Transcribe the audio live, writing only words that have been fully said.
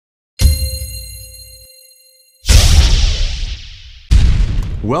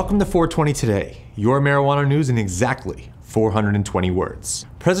Welcome to 420 Today, your marijuana news in exactly 420 words.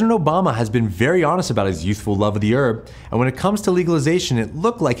 President Obama has been very honest about his youthful love of the herb, and when it comes to legalization, it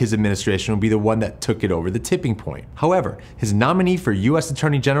looked like his administration would be the one that took it over the tipping point. However, his nominee for U.S.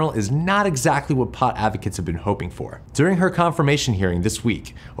 Attorney General is not exactly what pot advocates have been hoping for. During her confirmation hearing this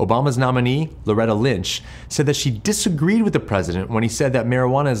week, Obama's nominee, Loretta Lynch, said that she disagreed with the president when he said that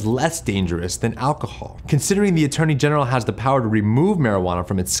marijuana is less dangerous than alcohol. Considering the Attorney General has the power to remove marijuana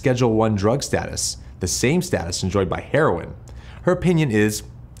from its Schedule I drug status, the same status enjoyed by heroin, her opinion is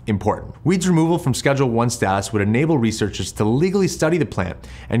important. Weed's removal from Schedule I status would enable researchers to legally study the plant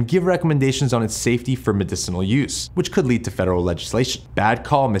and give recommendations on its safety for medicinal use, which could lead to federal legislation. Bad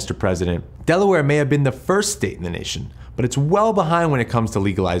call, Mr. President. Delaware may have been the first state in the nation, but it's well behind when it comes to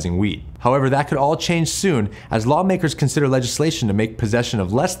legalizing weed. However, that could all change soon as lawmakers consider legislation to make possession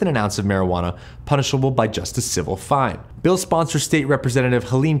of less than an ounce of marijuana punishable by just a civil fine. Bill sponsor State Representative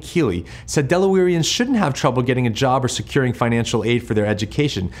Helene Keeley said Delawareans shouldn't have trouble getting a job or securing financial aid for their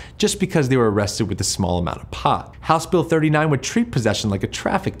education just because they were arrested with a small amount of pot. House Bill 39 would treat possession like a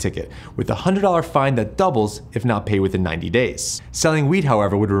traffic ticket, with a $100 fine that doubles if not paid within 90 days. Selling weed,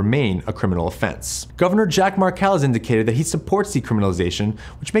 however, would remain a criminal offense. Governor Jack Markell has indicated that he supports decriminalization,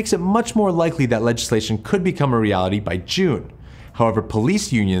 which makes it much more likely that legislation could become a reality by June. However,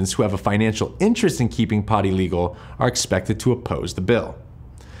 police unions who have a financial interest in keeping pot illegal are expected to oppose the bill.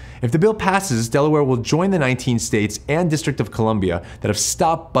 If the bill passes, Delaware will join the 19 states and District of Columbia that have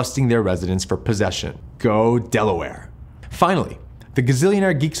stopped busting their residents for possession. Go Delaware! Finally, the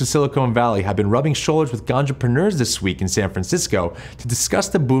gazillionaire geeks of Silicon Valley have been rubbing shoulders with ganjapreneurs this week in San Francisco to discuss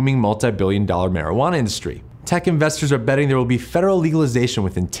the booming multi-billion-dollar marijuana industry. Tech investors are betting there will be federal legalization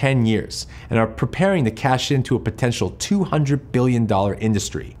within 10 years and are preparing to cash into a potential $200 billion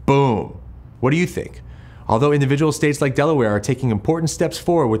industry. Boom! What do you think? Although individual states like Delaware are taking important steps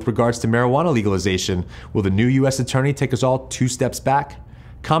forward with regards to marijuana legalization, will the new U.S. Attorney take us all 2 steps back?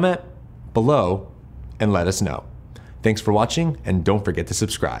 Comment below and let us know. Thanks for watching, and don't forget to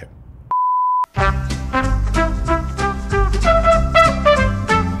subscribe.